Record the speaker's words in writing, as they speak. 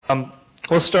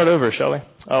Let's start over, shall we?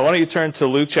 Why don't you turn to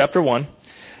Luke chapter 1,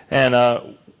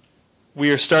 and we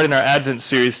are starting our Advent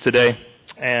series today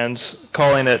and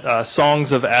calling it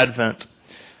Songs of Advent.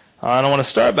 And I want to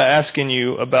start by asking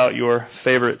you about your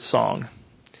favorite song.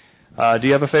 Do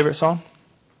you have a favorite song?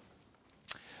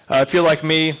 If you're like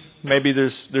me, maybe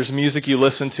there's music you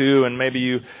listen to, and maybe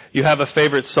you have a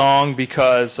favorite song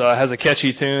because it has a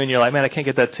catchy tune. You're like, man, I can't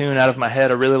get that tune out of my head.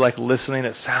 I really like listening.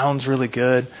 It sounds really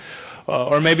good.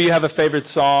 Or maybe you have a favorite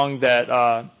song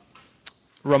that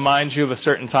reminds you of a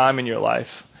certain time in your life.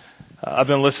 I've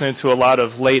been listening to a lot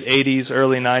of late 80s,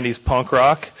 early 90s punk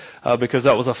rock because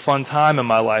that was a fun time in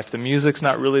my life. The music's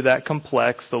not really that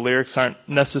complex. The lyrics aren't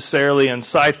necessarily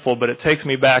insightful, but it takes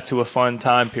me back to a fun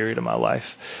time period in my life.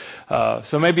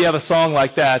 So maybe you have a song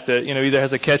like that either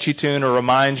has a catchy tune or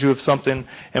reminds you of something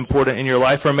important in your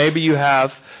life. Or maybe you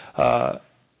have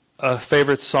a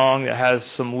favorite song that has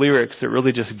some lyrics that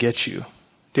really just get you.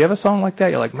 Do you have a song like that?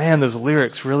 You're like, man, those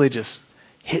lyrics really just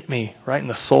hit me right in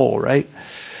the soul, right?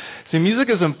 See, music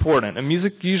is important, and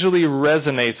music usually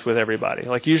resonates with everybody.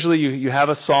 Like usually you have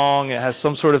a song, it has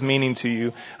some sort of meaning to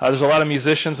you. There's a lot of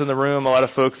musicians in the room, a lot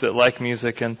of folks that like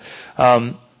music, and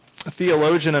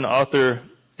theologian and author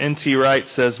N.T. Wright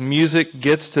says, music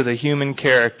gets to the human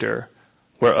character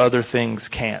where other things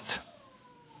can't.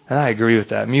 And I agree with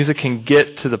that. Music can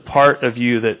get to the part of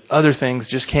you that other things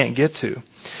just can't get to.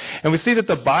 And we see that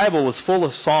the Bible is full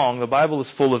of song. The Bible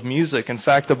is full of music. In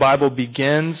fact, the Bible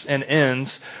begins and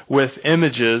ends with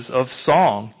images of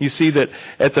song. You see that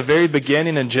at the very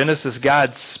beginning in Genesis,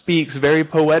 God speaks very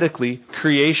poetically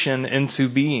creation into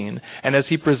being. And as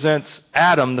he presents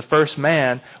Adam, the first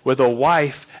man, with a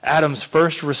wife, Adam's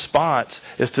first response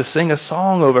is to sing a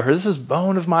song over her. This is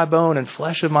bone of my bone and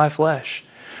flesh of my flesh.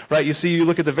 Right, you see, you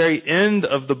look at the very end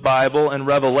of the Bible in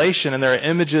Revelation, and there are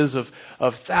images of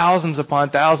thousands upon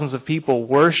thousands of people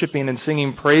worshiping and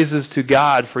singing praises to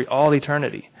God for all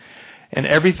eternity. And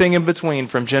everything in between,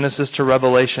 from Genesis to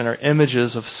Revelation, are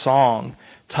images of song,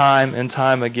 time and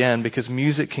time again, because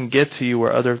music can get to you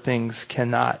where other things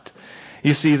cannot.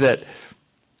 You see that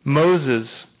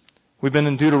Moses, we've been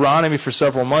in Deuteronomy for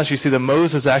several months. You see that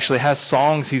Moses actually has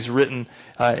songs he's written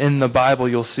in the Bible,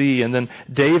 you'll see. And then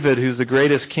David, who's the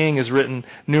greatest king, has written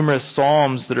numerous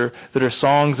psalms that are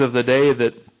songs of the day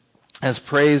that as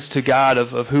praise to God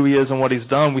of who he is and what he's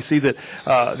done. We see that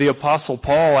the Apostle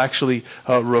Paul actually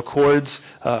records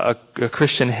a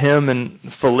Christian hymn in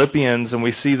Philippians, and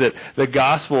we see that the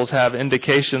Gospels have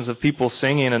indications of people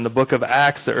singing. In the book of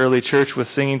Acts, the early church was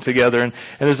singing together, and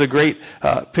there's a great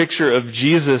picture of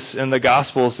Jesus in the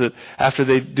Gospels that after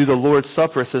they do the Lord's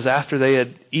Supper, it says after they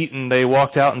had eaten, they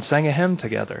walked out and sang a hymn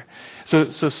together. So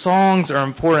songs are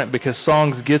important because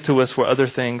songs get to us where other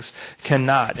things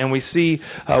cannot. And we see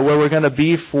where we're going to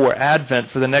be for Advent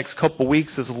for the next couple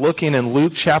weeks is looking in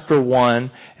Luke chapter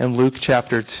 1 and Luke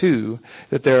chapter 2,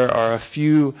 that there are a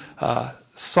few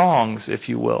songs, if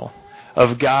you will,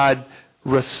 of God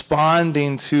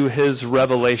responding to his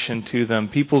revelation to them.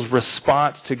 People's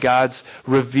response to God's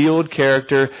revealed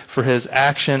character for his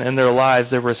action in their lives.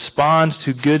 Their response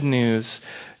to good news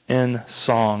in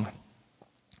song.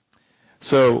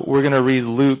 So we're going to read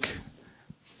Luke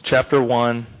chapter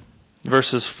 1,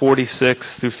 verses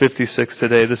 46 through 56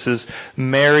 today. This is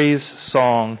Mary's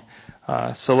song.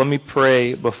 So let me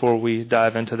pray before we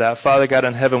dive into that. Father God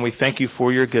in heaven, we thank you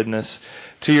for your goodness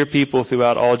to your people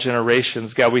throughout all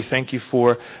generations. God, we thank you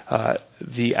for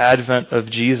the advent of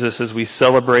Jesus as we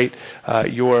celebrate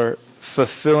your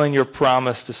fulfilling your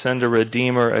promise to send a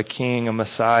Redeemer, a King, a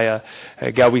Messiah.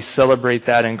 God, we celebrate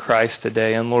that in Christ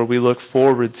today. And Lord, we look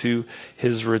forward to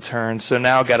his return. So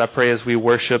now, God, I pray as we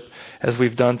worship, as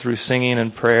we've done through singing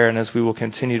and prayer, and as we will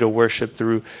continue to worship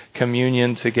through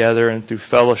communion together and through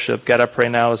fellowship, God, I pray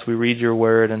now as we read your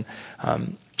word and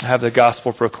have the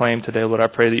gospel proclaimed today, Lord, I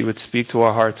pray that you would speak to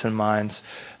our hearts and minds.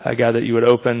 God, that you would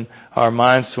open our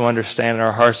minds to understand and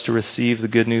our hearts to receive the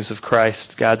good news of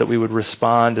Christ. God, that we would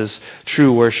respond as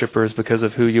true worshipers because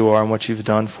of who you are and what you've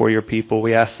done for your people.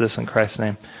 We ask this in Christ's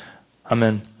name.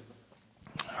 Amen.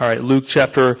 All right, Luke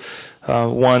chapter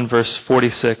 1, verse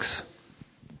 46.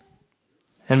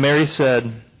 And Mary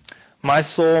said, "My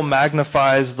soul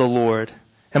magnifies the Lord,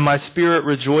 and my spirit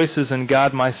rejoices in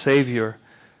God my Savior,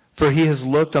 for he has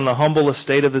looked on the humble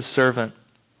estate of his servant.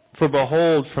 For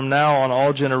behold, from now on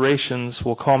all generations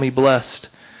will call me blessed.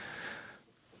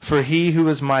 For he who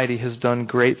is mighty has done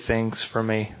great things for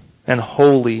me, and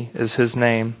holy is his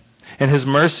name. And his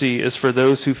mercy is for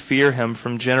those who fear him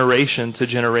from generation to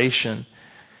generation.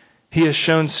 He has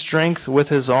shown strength with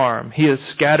his arm. He has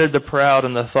scattered the proud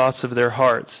in the thoughts of their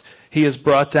hearts. He has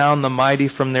brought down the mighty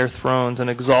from their thrones and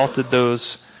exalted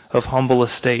those of humble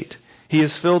estate. He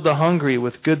has filled the hungry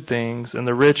with good things, and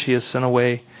the rich he has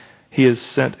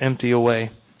sent empty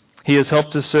away. He has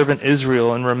helped his servant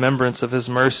Israel in remembrance of his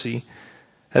mercy,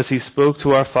 as he spoke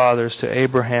to our fathers, to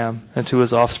Abraham, and to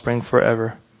his offspring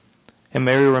forever. And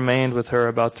Mary remained with her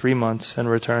about 3 months and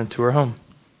returned to her home.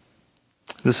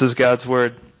 This is God's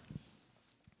word.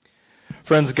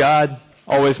 Friends, God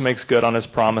always makes good on his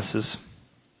promises.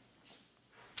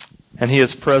 And he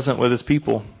is present with his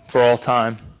people for all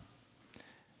time.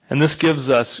 And this gives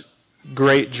us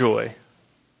great joy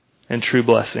and true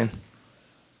blessing.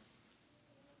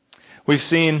 We've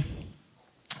seen,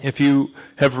 if you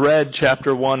have read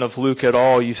chapter 1 of Luke at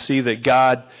all, you see that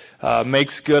God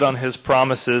makes good on his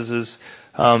promises.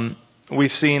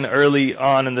 We've seen early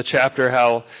on in the chapter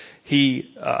how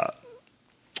he,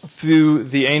 through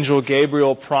the angel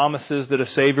Gabriel, promises that a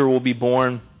Savior will be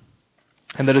born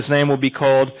and that his name will be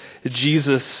called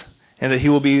Jesus and that he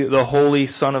will be the Holy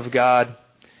Son of God.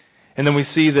 And then we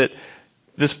see that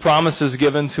this promise is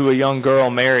given to a young girl,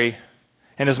 Mary.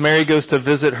 And as Mary goes to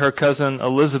visit her cousin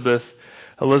Elizabeth,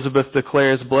 Elizabeth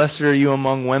declares, "Blessed are you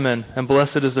among women, and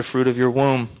blessed is the fruit of your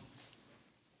womb."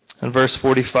 In verse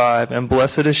 45, "And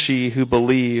blessed is she who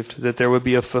believed that there would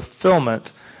be a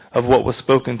fulfillment of what was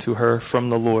spoken to her from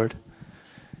the Lord."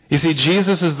 You see,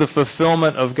 Jesus is the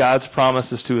fulfillment of God's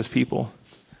promises to his people.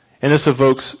 And this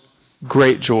evokes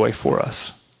great joy for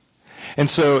us. And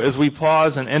so as we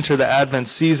pause and enter the Advent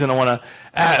season, I want to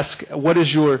ask, what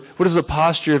is the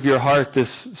posture of your heart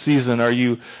this season? Are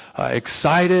you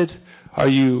excited? Are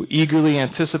you eagerly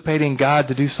anticipating God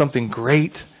to do something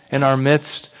great in our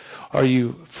midst? Are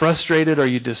you frustrated? Are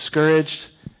you discouraged?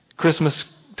 Christmas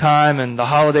time and the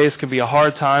holidays can be a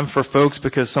hard time for folks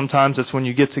because sometimes it's when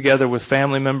you get together with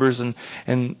family members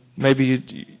and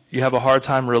maybe you have a hard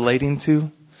time relating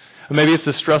to. Or maybe it's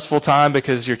a stressful time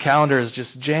because your calendar is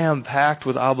just jam-packed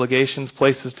with obligations,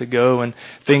 places to go, and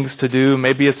things to do.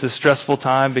 Maybe it's a stressful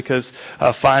time because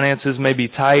finances may be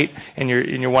tight and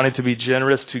you're wanting to be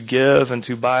generous to give and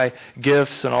to buy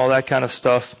gifts and all that kind of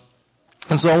stuff.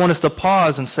 And so I want us to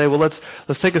pause and say, well,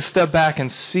 let's take a step back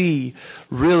and see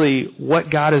really what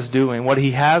God is doing, what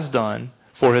he has done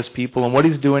for his people, and what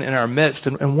he's doing in our midst,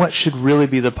 and what should really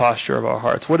be the posture of our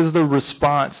hearts. What is the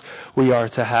response we are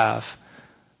to have?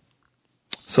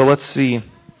 So let's see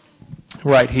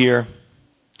right here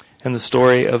in the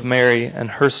story of Mary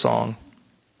and her song.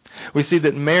 We see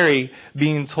that Mary,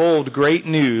 being told great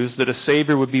news that a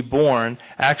Savior would be born,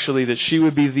 actually that she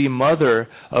would be the mother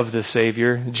of the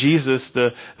Savior, Jesus,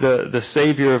 the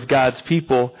Savior of God's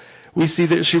people, we see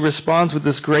that she responds with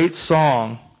this great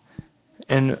song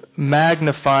and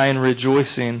magnifying,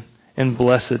 rejoicing in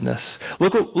blessedness.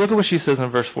 Look at what she says in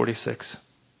verse 46.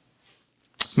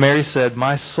 Mary said,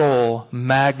 "My soul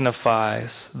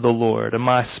magnifies the Lord, and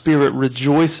my spirit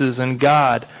rejoices in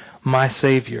God, my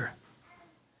Savior."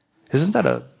 Isn't that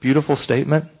a beautiful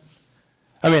statement?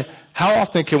 I mean, how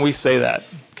often can we say that?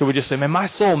 Can we just say, "Man, my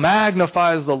soul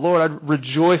magnifies the Lord. I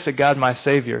rejoice at God, my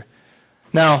Savior."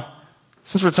 Now,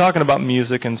 since we're talking about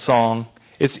music and song,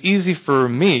 it's easy for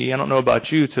me, I don't know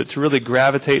about you, to really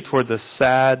gravitate toward the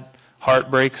sad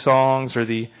heartbreak songs or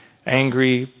the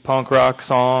angry punk rock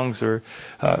songs, or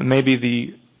maybe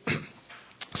the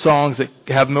songs that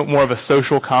have more of a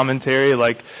social commentary,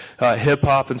 like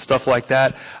hip-hop and stuff like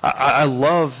that. I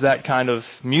love that kind of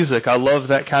music. I love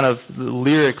that kind of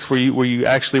lyrics where you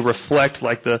actually reflect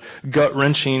like the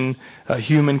gut-wrenching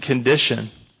human condition.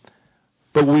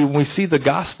 But when we see the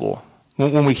gospel,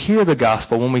 when we hear the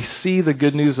gospel, when we see the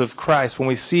good news of Christ, when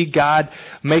we see God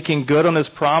making good on his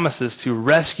promises to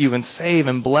rescue and save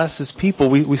and bless his people,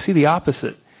 we see the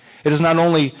opposite. It is not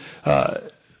only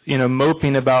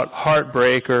moping about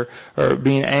heartbreak or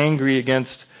being angry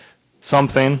against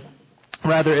something.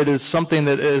 Rather, it is something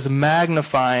that is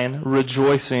magnifying,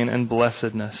 rejoicing, and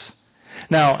blessedness.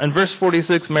 Now, in verse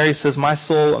 46, Mary says, "My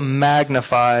soul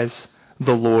magnifies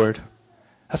the Lord."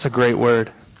 That's a great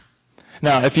word.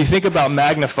 Now, if you think about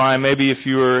magnifying, maybe if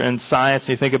you were in science and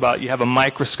you think about you have a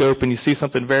microscope and you see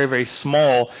something very, very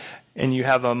small, and you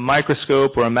have a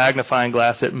microscope or a magnifying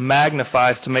glass, it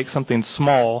magnifies to make something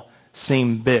small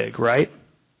seem big, right?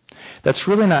 That's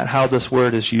really not how this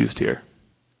word is used here.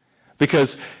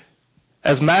 Because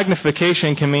as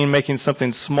magnification can mean making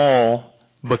something small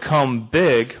become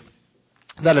big,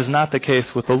 that is not the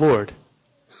case with the Lord.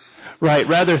 Right?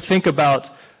 Rather, think about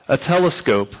a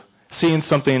telescope seeing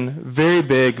something very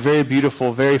big, very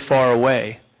beautiful, very far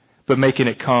away, but making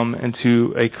it come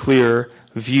into a clear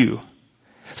view.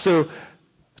 So,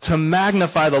 to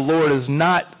magnify the Lord is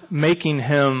not making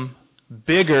him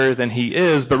bigger than he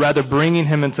is, but rather bringing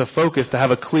him into focus to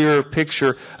have a clearer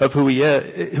picture of who he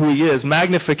is.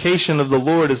 Magnification of the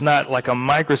Lord is not like a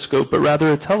microscope, but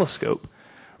rather a telescope,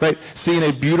 right? Seeing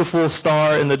a beautiful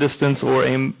star in the distance, or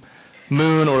a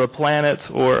moon, or a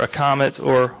planet, or a comet,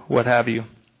 or what have you.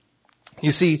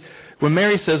 You see, when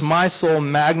Mary says, "My soul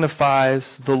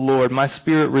magnifies the Lord, my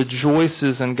spirit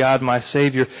rejoices in God my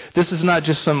Savior," this is not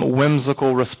just some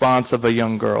whimsical response of a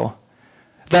young girl.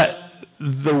 That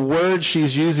the word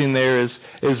she's using there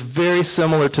is very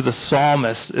similar to the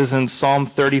psalmist is in Psalm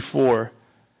 34.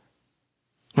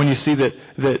 When you see that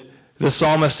the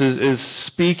psalmist is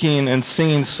speaking and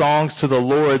singing songs to the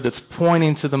Lord that's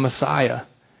pointing to the Messiah.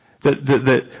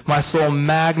 That my soul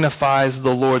magnifies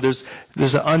the Lord.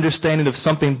 There's an understanding of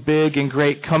something big and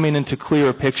great coming into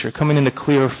clearer picture, coming into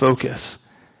clearer focus.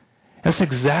 That's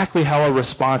exactly how our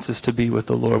response is to be with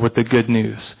the Lord, with the good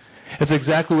news. It's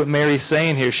exactly what Mary's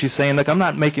saying here. She's saying, look, I'm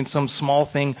not making some small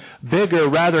thing bigger.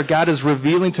 Rather, God is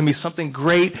revealing to me something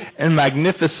great and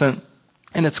magnificent,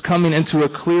 and it's coming into a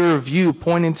clearer view,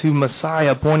 pointing to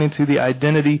Messiah, pointing to the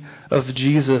identity of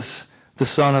Jesus, the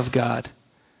Son of God.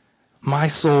 My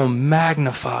soul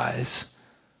magnifies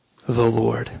the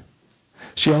Lord.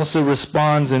 She also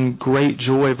responds in great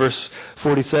joy, verse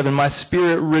 47, "My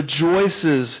spirit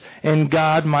rejoices in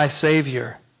God my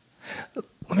Savior."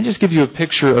 Let me just give you a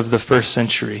picture of the first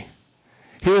century.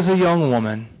 Here's a young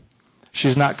woman.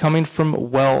 She's not coming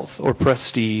from wealth or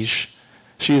prestige.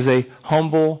 She is a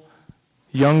humble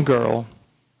young girl.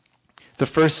 The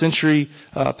first century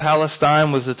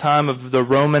Palestine was the time of the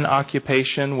Roman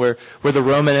occupation where the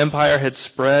Roman Empire had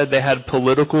spread. They had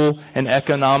political and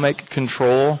economic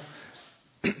control.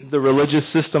 The religious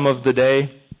system of the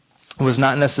day was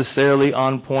not necessarily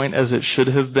on point as it should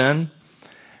have been.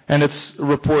 And its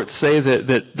reports say that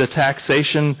the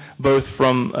taxation, both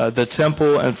from the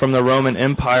temple and from the Roman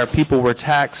Empire, people were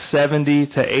taxed 70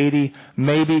 to 80,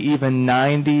 maybe even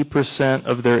 90%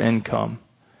 of their income.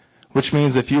 Which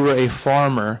means if you were a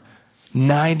farmer,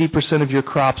 90% of your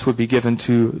crops would be given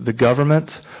to the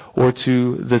government or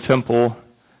to the temple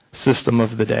system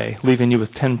of the day, leaving you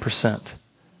with 10%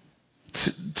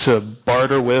 to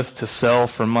barter with, to sell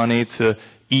for money, to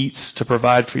eat, to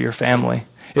provide for your family.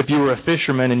 If you were a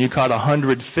fisherman and you caught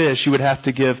 100 fish, you would have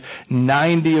to give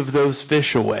 90 of those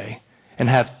fish away and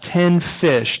have 10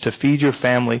 fish to feed your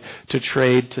family, to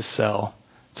trade, to sell,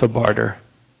 to barter.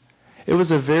 It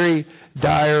was a very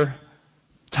dire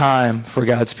time for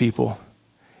God's people.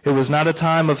 It was not a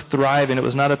time of thriving. It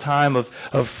was not a time of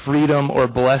freedom or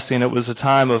blessing. It was a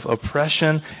time of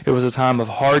oppression. It was a time of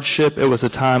hardship. It was a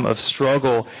time of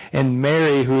struggle. And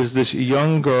Mary, who is this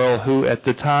young girl who at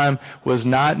the time was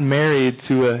not married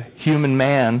to a human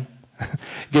man,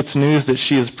 gets news that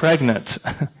she is pregnant.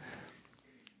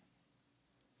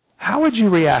 How would you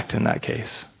react in that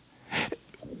case?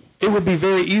 It would be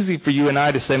very easy for you and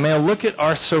I to say, man, look at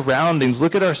our surroundings,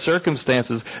 look at our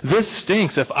circumstances. This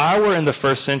stinks. If I were in the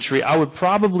first century, I would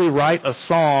probably write a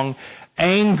song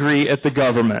angry at the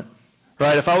government,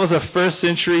 right? If I was a first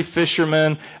century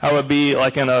fisherman, I would be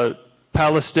like in a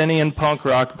Palestinian punk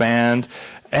rock band,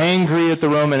 angry at the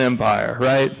Roman Empire,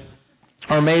 right?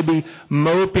 Or maybe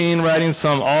moping, writing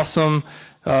some awesome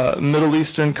Middle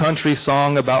Eastern country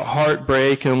song about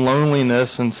heartbreak and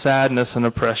loneliness and sadness and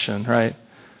oppression, right?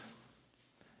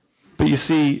 But you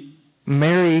see,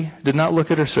 Mary did not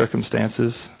look at her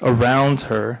circumstances around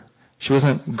her. She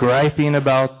wasn't griping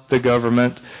about the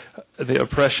government, the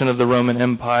oppression of the Roman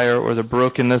Empire, or the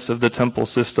brokenness of the temple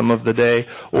system of the day,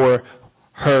 or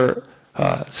her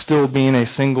still being a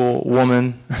single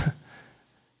woman.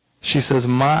 She says,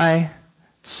 my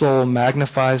soul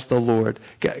magnifies the Lord.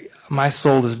 My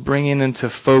soul is bringing into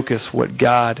focus what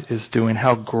God is doing,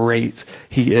 how great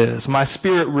He is. My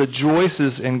spirit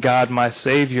rejoices in God, my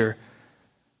Savior.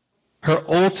 Her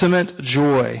ultimate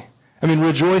joy. I mean,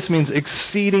 rejoice means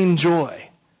exceeding joy.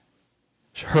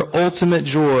 Her ultimate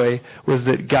joy was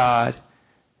that God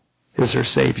is her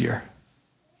Savior.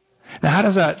 Now, how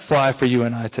does that fly for you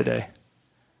and I today?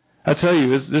 I tell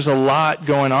you, there's a lot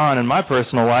going on in my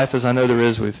personal life, as I know there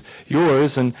is with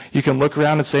yours, and you can look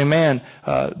around and say, man,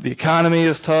 the economy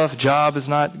is tough, job is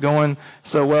not going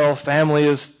so well, family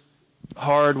is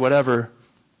hard, whatever.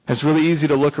 It's really easy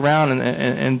to look around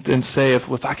and say,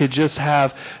 if I could just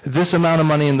have this amount of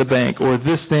money in the bank, or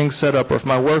this thing set up, or if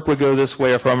my work would go this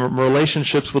way, or if my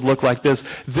relationships would look like this,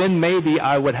 then maybe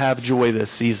I would have joy this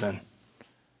season.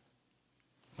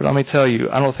 But let me tell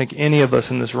you, I don't think any of us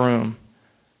in this room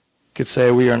could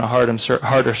say we are in a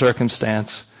harder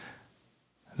circumstance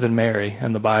than Mary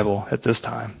in the Bible at this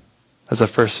time, as a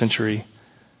first century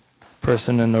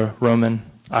person in the Roman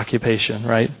occupation,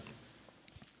 right?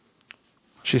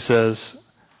 She says,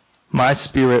 my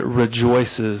spirit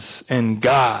rejoices in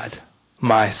God,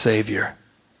 my Savior.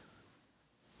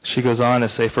 She goes on to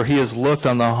say, for he has looked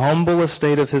on the humble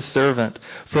estate of his servant.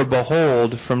 For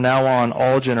behold, from now on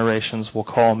all generations will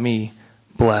call me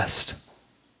blessed.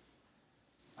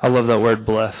 I love that word,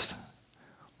 blessed.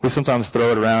 We sometimes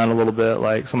throw it around a little bit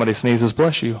like somebody sneezes,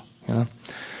 bless you.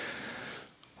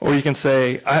 Or you can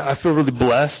say, I feel really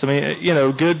blessed. I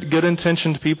mean, good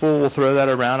intentioned people will throw that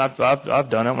around. I've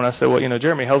done it when I say, well,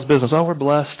 Jeremy, how's business? Oh, we're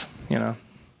blessed, But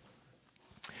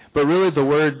really the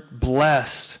word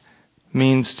blessed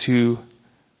means to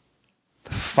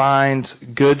find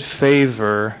good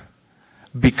favor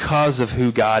because of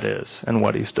who God is and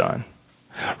what he's done.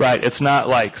 Right? It's not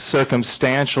like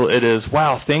circumstantial. It is,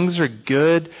 wow, things are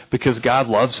good because God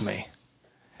loves me.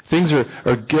 Things are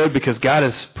good because God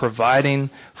is providing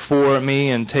for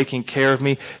me and taking care of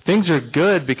me. Things are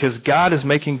good because God is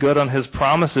making good on his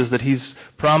promises that he's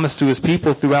promised to his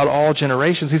people throughout all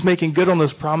generations. He's making good on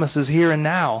those promises here and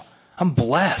now. I'm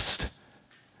blessed.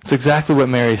 It's exactly what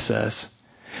Mary says.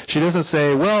 She doesn't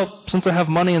say, well, since I have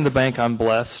money in the bank, I'm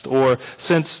blessed. Or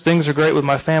since things are great with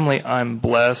my family, I'm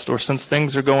blessed. Or since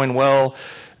things are going well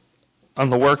on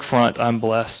the work front, I'm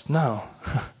blessed. No.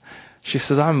 She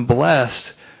says, I'm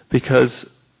blessed because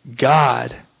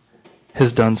God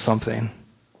has done something.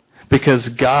 Because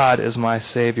God is my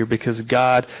Savior. Because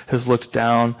God has looked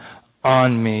down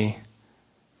on me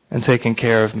and taken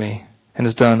care of me and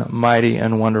has done mighty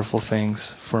and wonderful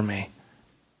things for me.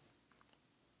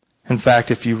 In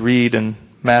fact, if you read in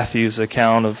Matthew's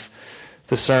account of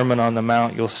the Sermon on the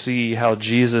Mount, you'll see how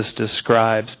Jesus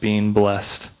describes being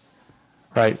blessed.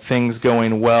 Right? Things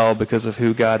going well because of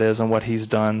who God is and what he's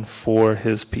done for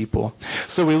his people.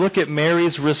 So we look at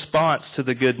Mary's response to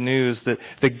the good news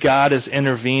that God is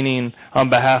intervening on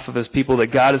behalf of his people,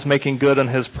 that God is making good on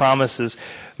his promises.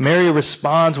 Mary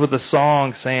responds with a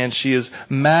song saying she is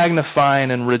magnifying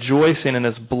and rejoicing and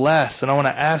is blessed. And I want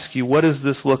to ask you, what does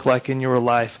this look like in your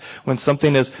life? When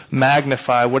something is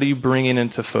magnified, what are you bringing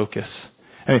into focus?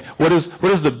 I mean, what is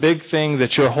the big thing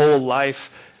that your whole life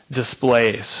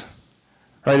displays?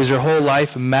 Right? Is your whole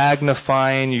life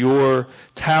magnifying your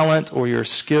talent or your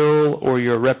skill or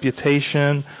your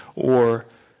reputation or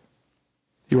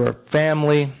your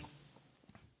family?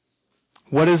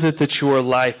 What is it that your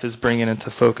life is bringing into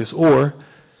focus? Or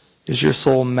is your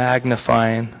soul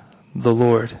magnifying the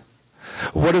Lord?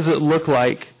 What does it look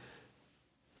like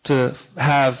to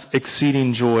have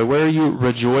exceeding joy? Where are you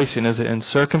rejoicing? Is it in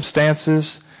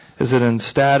circumstances? Is it in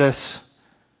status?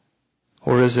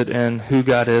 Or is it in who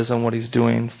God is and what he's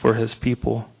doing for his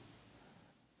people?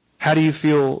 How do you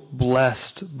feel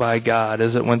blessed by God?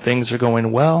 Is it when things are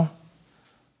going well?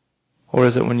 Or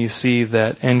is it when you see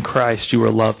that in Christ you are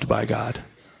loved by God?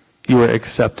 You are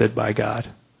accepted by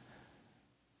God.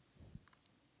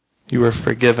 You are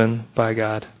forgiven by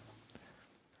God.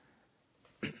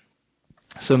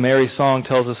 So Mary's song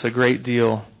tells us a great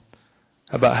deal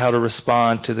about how to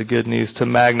respond to the good news, to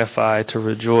magnify, to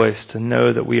rejoice, to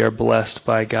know that we are blessed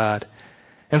by God.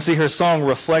 And see, her song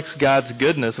reflects God's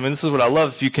goodness. I mean, this is what I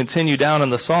love. If you continue down in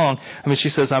the song, she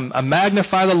says, I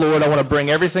magnify the Lord. I want to bring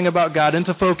everything about God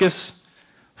into focus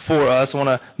for us. I want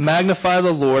to magnify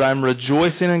the Lord. I'm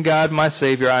rejoicing in God, my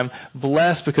Savior. I'm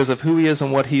blessed because of who he is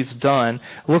and what he's done.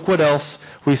 Look what else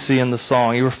we see in the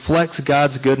song. He reflects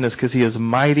God's goodness because he is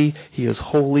mighty, he is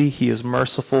holy, he is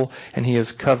merciful, and he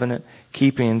is covenant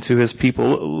keeping to his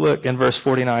people. Look in verse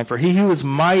 49. For he who is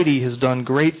mighty has done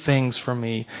great things for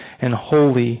me, and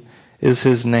holy is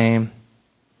his name.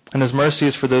 And his mercy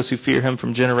is for those who fear him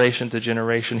from generation to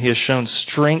generation. He has shown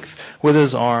strength with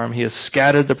his arm. He has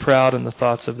scattered the proud in the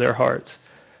thoughts of their hearts.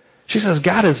 She says,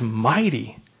 God is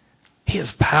mighty. He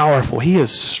is powerful. He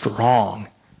is strong.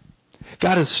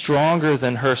 God is stronger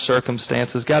than her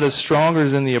circumstances. God is stronger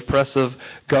than the oppressive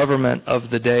government of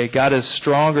the day. God is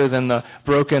stronger than the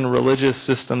broken religious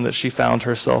system that she found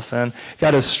herself in.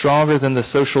 God is stronger than the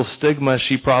social stigma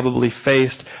she probably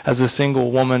faced as a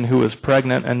single woman who was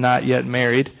pregnant and not yet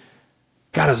married.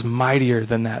 God is mightier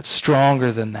than that,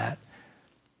 stronger than that.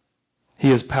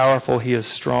 He is powerful. He is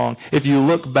strong. If you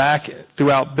look back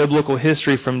throughout biblical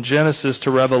history from Genesis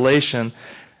to Revelation,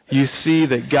 you see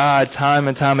that God, time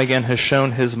and time again, has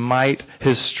shown his might,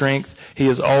 his strength. He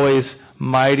is always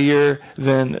mightier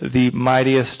than the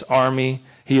mightiest army.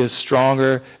 He is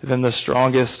stronger than the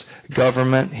strongest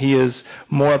government. He is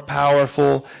more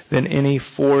powerful than any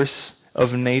force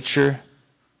of nature.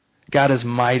 God is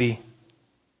mighty,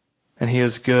 and he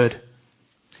is good.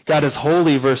 God is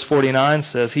holy, verse 49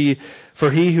 says.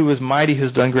 For he who is mighty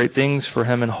has done great things for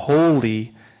him, and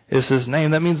holy is his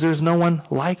name. That means there's no one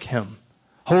like him.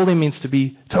 Holy means to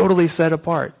be totally set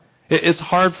apart. It's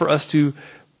hard for us to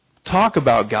talk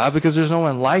about God because there's no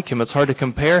one like him. It's hard to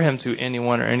compare him to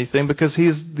anyone or anything because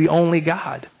he's the only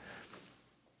God.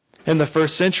 In the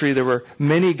first century, there were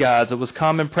many gods. It was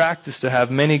common practice to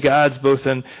have many gods, both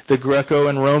in the Greco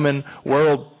and Roman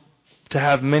world, to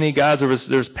have many gods.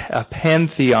 There's a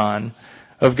pantheon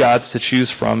of gods to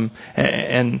choose from.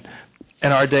 And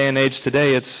in our day and age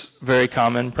today, it's very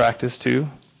common practice too,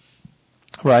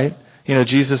 right?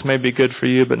 Jesus may be good for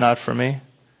you, but not for me.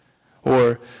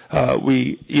 Or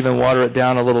we even water it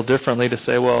down a little differently to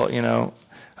say, well,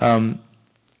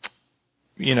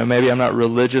 maybe I'm not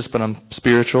religious, but I'm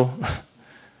spiritual. I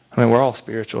mean, we're all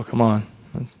spiritual. Come on.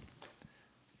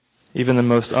 Even the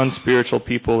most unspiritual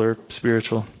people are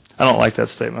spiritual. I don't like that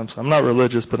statement. I'm not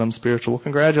religious, but I'm spiritual. Well,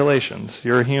 congratulations.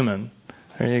 You're a human.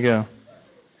 There you go.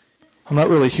 I'm not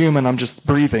really human. I'm just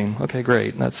breathing. Okay,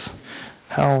 great. That's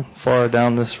how far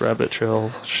down this rabbit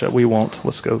trail we won't.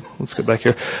 Let's go back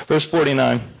here. Verse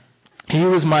 49. He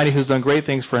who is mighty, who's done great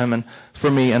things for him and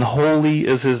for me, and holy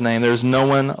is his name. There's no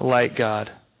one like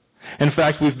God. In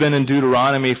fact, we've been in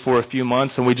Deuteronomy for a few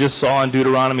months, and we just saw in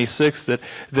Deuteronomy 6 that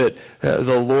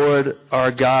the Lord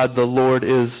our God, the Lord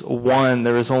is one.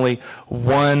 There is only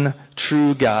one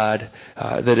true God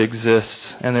that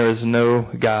exists, and there is no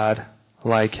God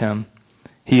like him.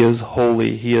 He is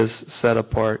holy. He is set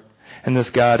apart. And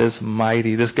this God is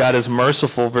mighty. This God is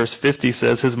merciful. Verse 50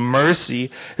 says, his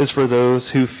mercy is for those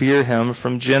who fear him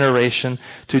from generation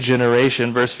to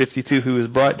generation. Verse 52, who has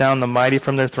brought down the mighty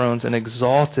from their thrones and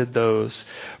exalted those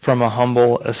from a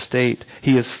humble estate.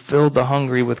 He has filled the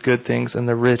hungry with good things, and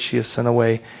the rich he has sent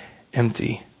away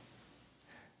empty.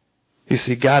 You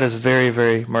see, God is very,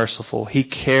 very merciful. He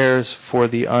cares for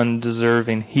the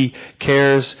undeserving. He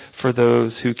cares for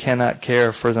those who cannot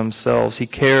care for themselves. He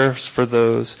cares for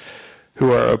those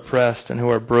who are oppressed and who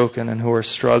are broken and who are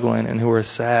struggling and who are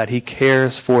sad. He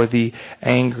cares for the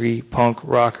angry punk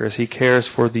rockers. He cares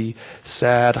for the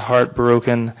sad,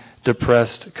 heartbroken,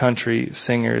 depressed country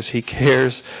singers. He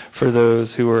cares for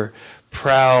those who are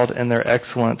proud in their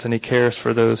excellence, and he cares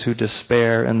for those who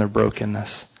despair in their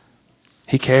brokenness.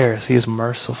 He cares. He is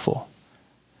merciful.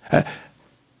 I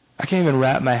can't even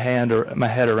wrap my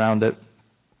head around it,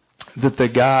 that the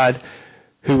God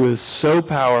who is so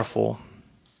powerful,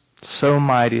 so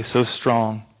mighty, so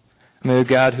strong, the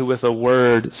God who with a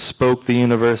word spoke the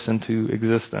universe into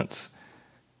existence,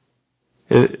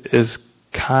 is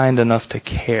kind enough to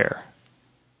care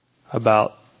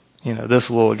about, this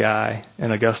little guy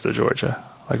in Augusta, Georgia.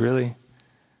 Like, really?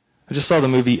 I just saw the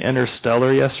movie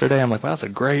Interstellar yesterday. I'm like, wow, that's a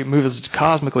great movie. It's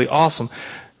cosmically awesome.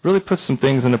 Really puts some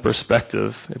things into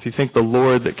perspective. If you think the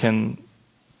Lord that can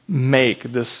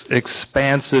make this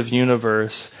expansive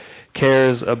universe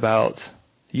cares about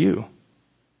you,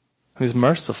 who's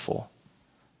merciful.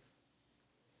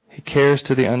 He cares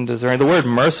to the undeserving. The word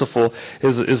merciful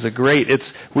is a great,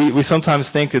 we sometimes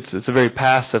think it's a very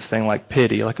passive thing, like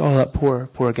pity, like, oh, that poor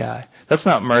guy. That's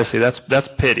not mercy, that's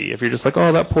pity. If you're just like,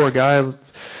 oh, that poor guy, oh,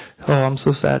 I'm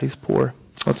so sad he's poor.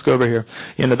 Let's go over here.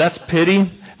 That's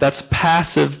pity, that's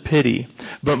passive pity.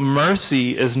 But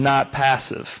mercy is not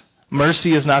passive.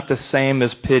 Mercy is not the same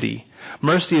as pity.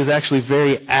 Mercy is actually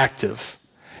very active.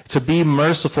 To be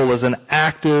merciful is an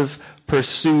active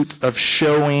pursuit of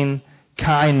showing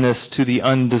kindness to the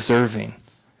undeserving.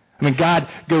 God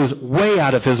goes way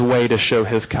out of his way to show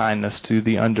his kindness to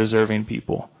the undeserving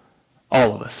people.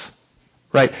 All of us.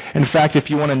 Right? In fact, if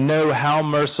you want to know how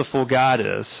merciful God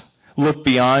is, look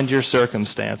beyond your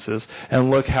circumstances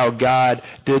and look how God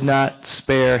did not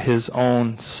spare his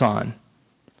own son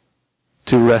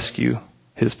to rescue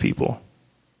his people.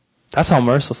 That's how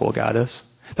merciful God is.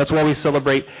 That's why we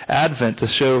celebrate Advent, to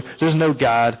show there's no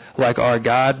God like our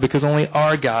God, because only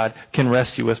our God can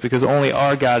rescue us, because only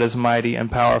our God is mighty and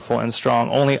powerful and strong.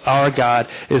 Only our God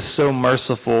is so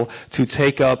merciful to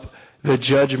take up the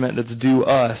judgment that's due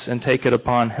us and take it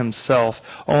upon himself.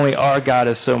 Only our God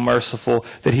is so merciful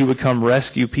that he would come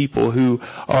rescue people who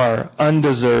are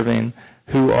undeserving,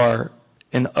 who are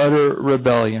in utter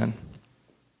rebellion.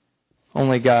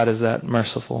 Only God is that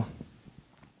merciful.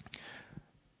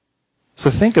 So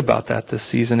think about that this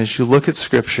season as you look at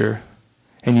Scripture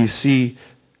and you see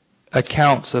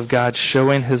accounts of God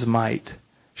showing his might,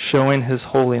 showing his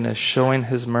holiness, showing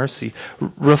his mercy.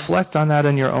 Reflect on that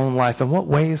in your own life. In what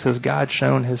ways has God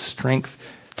shown his strength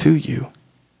to you?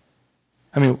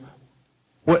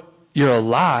 You're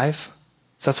alive,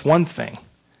 so that's one thing.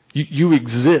 You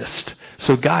exist,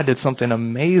 so God did something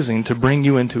amazing to bring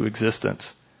you into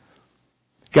existence.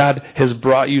 God has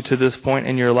brought you to this point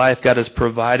in your life. God has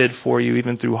provided for you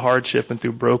even through hardship and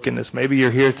through brokenness. Maybe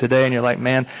you're here today and you're like,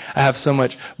 man, I have so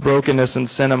much brokenness and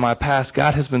sin in my past.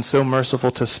 God has been so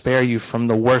merciful to spare you from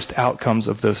the worst outcomes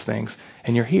of those things.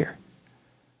 And you're here.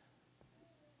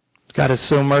 God is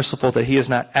so merciful that He is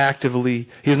not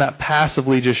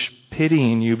passively just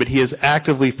pitying you, but He is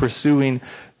actively pursuing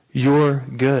your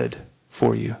good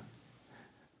for you.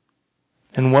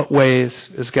 In what ways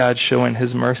is God showing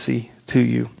His mercy to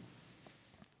you?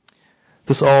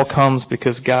 This all comes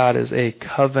because God is a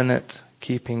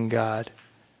covenant-keeping God.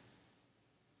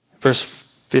 Verse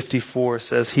 54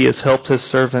 says, He has helped His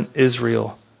servant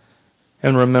Israel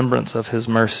in remembrance of His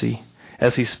mercy,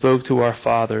 as He spoke to our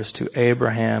fathers, to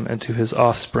Abraham, and to his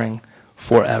offspring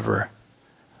forever.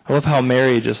 I love how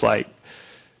Mary just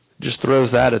throws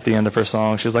that at the end of her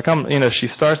song. She's like, she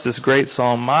starts this great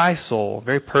song, my soul,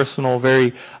 very personal,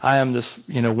 I am this,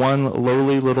 one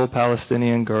lowly little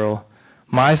Palestinian girl.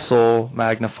 My soul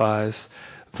magnifies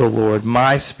the Lord.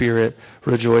 My spirit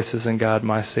rejoices in God,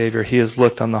 my Savior. He has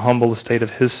looked on the humble estate of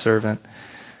His servant.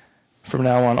 From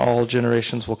now on, all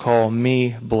generations will call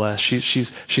me blessed.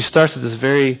 She starts with this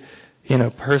very,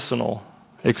 personal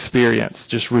experience,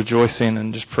 just rejoicing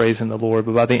and just praising the Lord.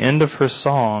 But by the end of her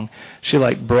song, she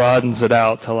broadens it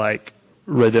out to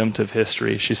redemptive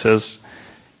history. She says,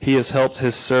 He has helped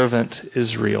His servant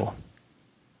Israel.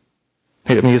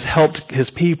 He has helped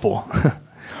His people.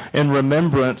 In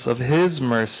remembrance of His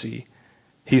mercy,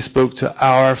 He spoke to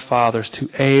our fathers, to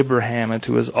Abraham, and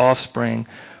to his offspring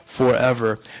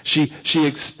forever. She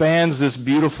expands this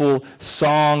beautiful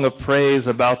song of praise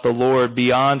about the Lord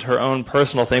beyond her own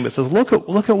personal thing, but says, look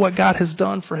at what God has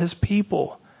done for His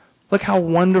people. Look how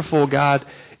wonderful God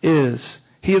is.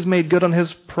 He has made good on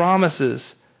His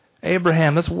promises.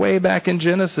 Abraham, that's way back in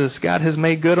Genesis. God has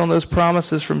made good on those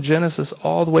promises from Genesis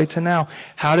all the way to now.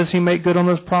 How does He make good on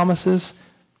those promises?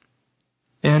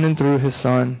 In and through His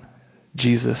Son,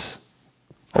 Jesus,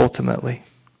 ultimately.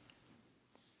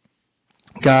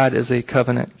 God is a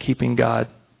covenant-keeping God.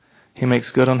 He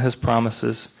makes good on His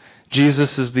promises.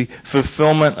 Jesus is the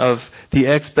fulfillment of the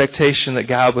expectation that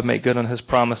God would make good on His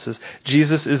promises.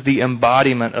 Jesus is the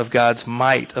embodiment of God's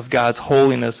might, of God's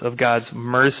holiness, of God's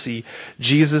mercy.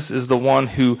 Jesus is the one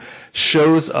who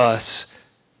shows us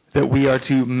that we are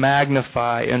to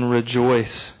magnify and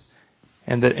rejoice,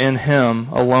 and that in Him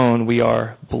alone we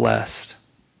are blessed.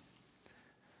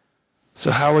 So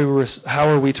how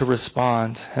are we to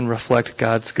respond and reflect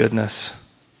God's goodness?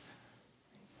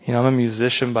 I'm a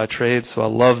musician by trade, so I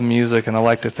love music, and I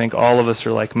like to think all of us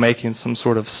are making some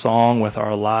sort of song with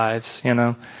our lives, kind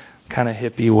of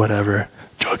hippie, whatever.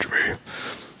 Judge me.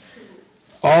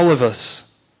 All of us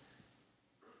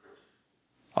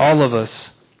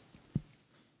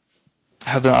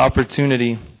have the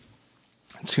opportunity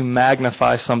to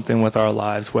magnify something with our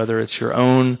lives, whether it's your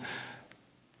own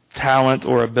talent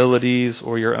or abilities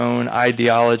or your own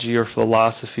ideology or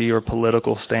philosophy or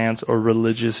political stance or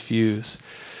religious views.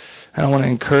 And I want to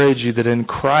encourage you that in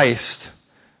Christ,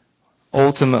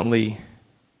 ultimately,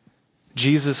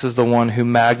 Jesus is the one who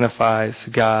magnifies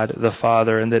God the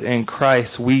Father, and that in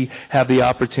Christ we have the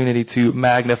opportunity to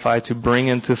magnify, to bring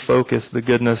into focus the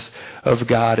goodness of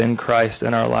God in Christ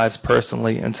in our lives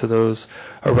personally and to those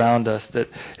around us. That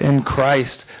in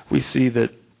Christ we see that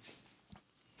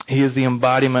He is the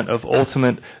embodiment of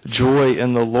ultimate joy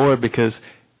in the Lord, because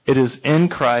it is in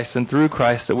Christ and through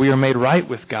Christ that we are made right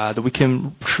with God, that we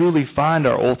can truly find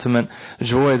our ultimate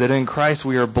joy, that in Christ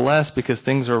we are blessed because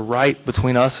things are right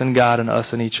between us and God and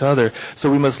us and each other.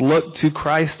 So we must look to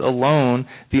Christ alone,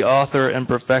 the author and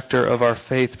perfecter of our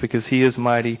faith, because He is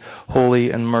mighty,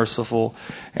 holy, and merciful,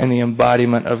 and the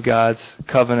embodiment of God's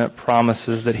covenant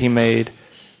promises that He made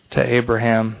to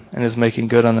Abraham and is making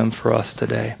good on them for us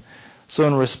today. So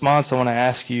in response, I want to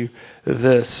ask you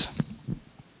this.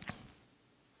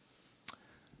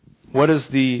 What is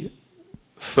the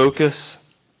focus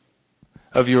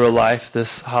of your life this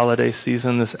holiday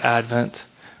season, this Advent?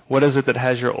 What is it that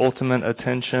has your ultimate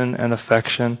attention and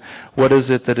affection? What is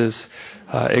it that is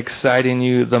exciting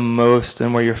you the most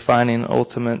and where you're finding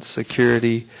ultimate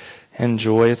security and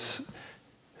joy? It's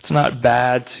not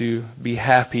bad to be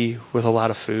happy with a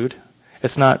lot of food.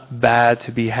 It's not bad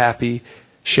to be happy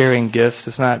sharing gifts.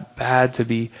 It's not bad to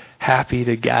be happy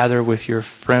to gather with your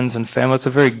friends and family. It's a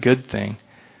very good thing.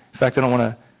 In fact, I don't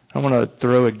want to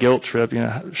throw a guilt trip.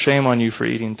 Shame on you for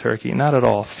eating turkey. Not at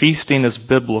all. Feasting is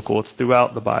biblical. It's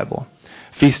throughout the Bible.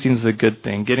 Feasting is a good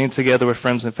thing. Getting together with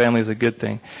friends and family is a good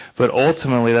thing. But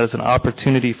ultimately, that is an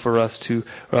opportunity for us to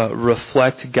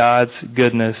reflect God's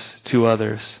goodness to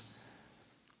others.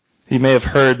 You may have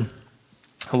heard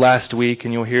last week,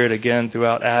 and you'll hear it again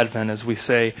throughout Advent as we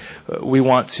say, we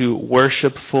want to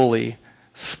worship fully,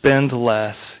 spend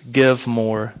less, give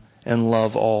more, and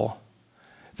love all.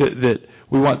 That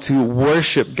we want to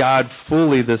worship God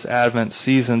fully this Advent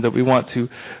season, that we want to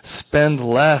spend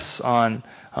less on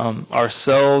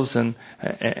ourselves and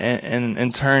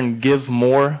in turn give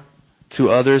more to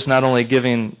others, not only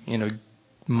giving,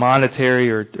 monetary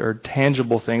or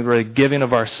tangible things, but giving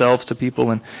of ourselves to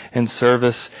people in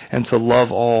service and to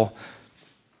love all.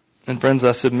 And friends,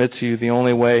 I submit to you, the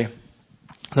only way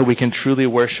that we can truly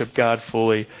worship God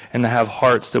fully and to have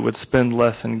hearts that would spend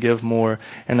less and give more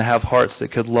and to have hearts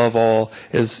that could love all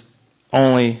is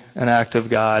only an act of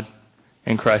God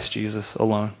in Christ Jesus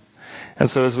alone. And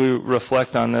so as we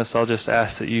reflect on this, I'll just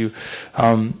ask that you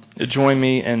join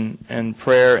me in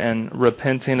prayer and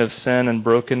repenting of sin and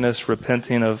brokenness,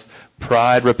 repenting of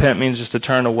pride. Repent means just to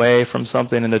turn away from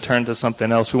something and to turn to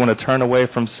something else. We want to turn away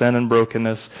from sin and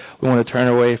brokenness. We want to turn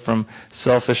away from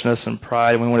selfishness and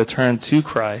pride. We want to turn to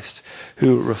Christ,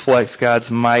 who reflects God's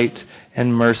might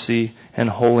and mercy and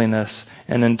holiness,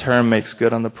 and in turn makes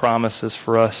good on the promises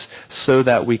for us so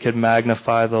that we can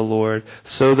magnify the Lord,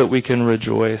 so that we can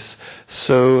rejoice,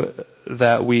 so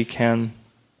that we can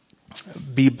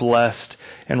be blessed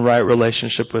in right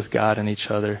relationship with God and each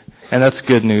other. And that's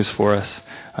good news for us.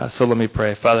 So let me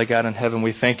pray. Father God in heaven,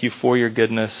 we thank you for your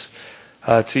goodness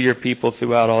to your people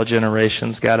throughout all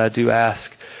generations. God, I do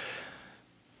ask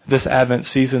this Advent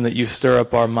season that you stir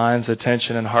up our minds'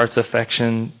 attention and heart's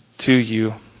affection to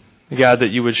you. God, that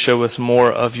you would show us more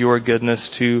of your goodness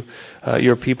to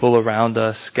your people around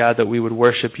us. God, that we would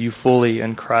worship you fully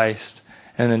in Christ.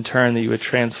 And in turn, that you would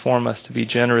transform us to be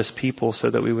generous people so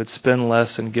that we would spend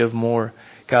less and give more.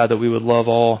 God, that we would love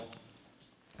all.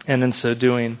 And in so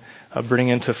doing, bring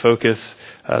into focus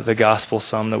the gospel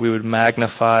some, that we would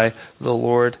magnify the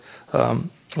Lord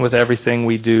with everything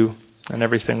we do and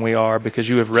everything we are, because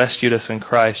you have rescued us in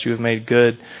Christ. You have made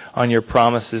good on your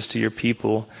promises to your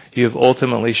people. You have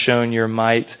ultimately shown your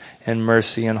might and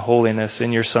mercy and holiness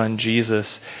in your Son,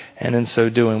 Jesus. And in so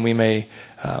doing, we may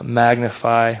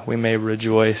magnify, we may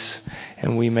rejoice,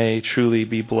 and we may truly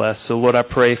be blessed. So Lord, I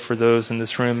pray for those in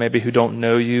this room maybe who don't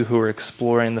know you, who are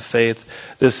exploring the faith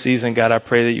this season. God, I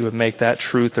pray that you would make that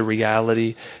truth a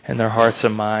reality in their hearts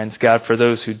and minds. God, for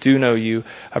those who do know you,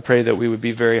 I pray that we would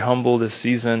be very humble this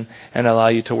season and allow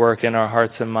you to work in our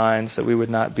hearts and minds, that we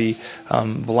would not be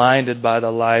blinded by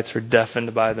the lights or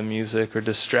deafened by the music or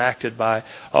distracted by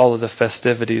all of the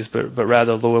festivities, but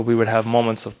rather, Lord, we would have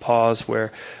moments of pause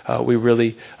where we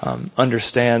really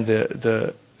understand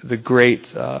the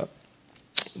great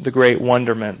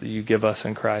wonderment that you give us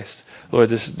in Christ. Lord,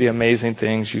 the amazing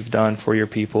things you've done for your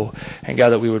people. And God,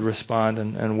 that we would respond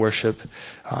and worship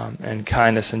and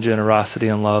kindness and generosity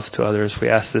and love to others. We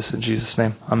ask this in Jesus'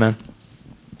 name. Amen.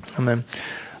 Amen.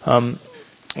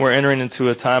 We're entering into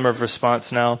a time of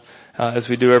response now. As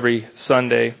we do every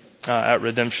Sunday at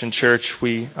Redemption Church,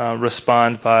 we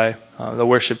respond by the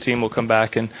worship team will come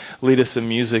back and lead us in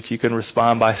music. You can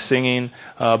respond by singing,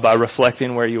 by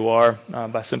reflecting where you are,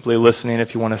 by simply listening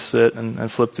if you want to sit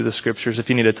and flip through the scriptures. If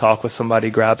you need to talk with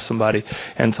somebody, grab somebody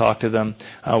and talk to them.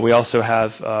 We also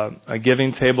have a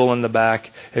giving table in the back.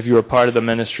 If you are part of the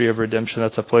ministry of redemption,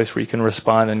 that's a place where you can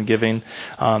respond in giving.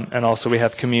 And also we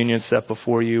have communion set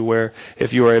before you, where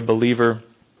if you are a believer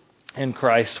in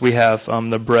Christ, we have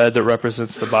the bread that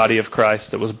represents the body of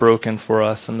Christ that was broken for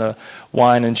us, and the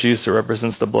wine and juice that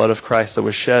represents the blood of Christ that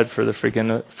was shed for the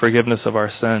forgiveness of our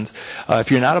sins.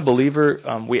 If you're not a believer,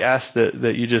 we ask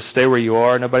that you just stay where you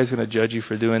are. Nobody's going to judge you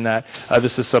for doing that.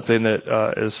 This is something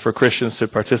that is for Christians to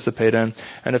participate in.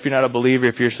 And if you're not a believer,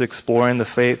 if you're just exploring the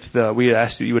faith, we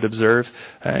ask that you would observe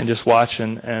and just watch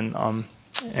and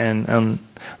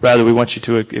rather we want you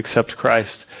to accept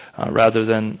Christ rather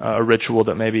than a ritual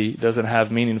that maybe doesn't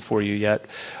have meaning for you yet.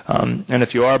 And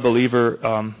if you are a believer,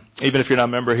 even if you're not a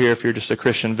member here, if you're just a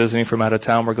Christian visiting from out of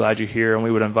town, we're glad you're here, and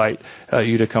we would invite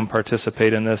you to come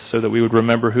participate in this so that we would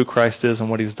remember who Christ is and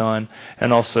what he's done,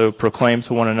 and also proclaim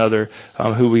to one another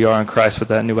who we are in Christ with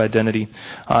that new identity.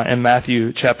 In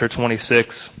Matthew chapter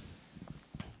 26,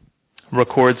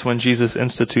 records when Jesus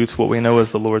institutes what we know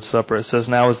as the Lord's Supper. It says,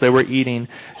 "Now as they were eating,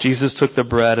 Jesus took the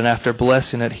bread, and after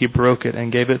blessing it, he broke it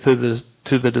and gave it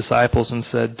to the disciples and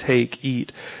said, 'Take,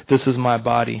 eat, this is my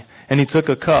body.' And he took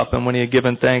a cup, and when he had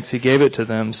given thanks, he gave it to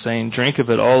them, saying, 'Drink of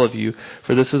it, all of you,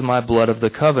 for this is my blood of the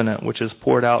covenant, which is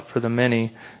poured out for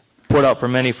many for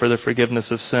the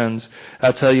forgiveness of sins.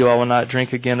 I tell you, I will not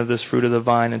drink again of this fruit of the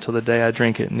vine until the day I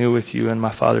drink it new with you in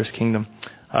my Father's kingdom.'"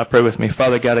 Pray with me.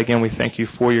 Father God, again, we thank you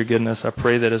for your goodness. I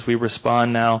pray that as we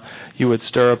respond now, you would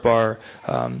stir up our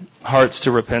hearts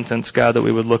to repentance, God, that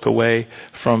we would look away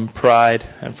from pride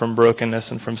and from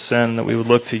brokenness and from sin, that we would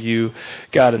look to you,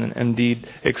 God, and indeed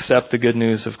accept the good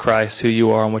news of Christ, who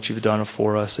you are and what you've done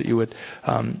for us, that you would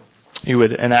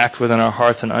enact within our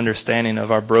hearts an understanding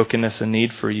of our brokenness and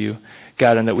need for you,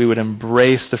 God, and that we would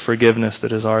embrace the forgiveness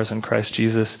that is ours in Christ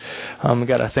Jesus.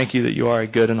 God, I thank you that you are a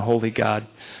good and holy God,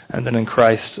 and that in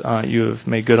Christ you have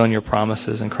made good on your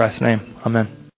promises. In Christ's name, amen.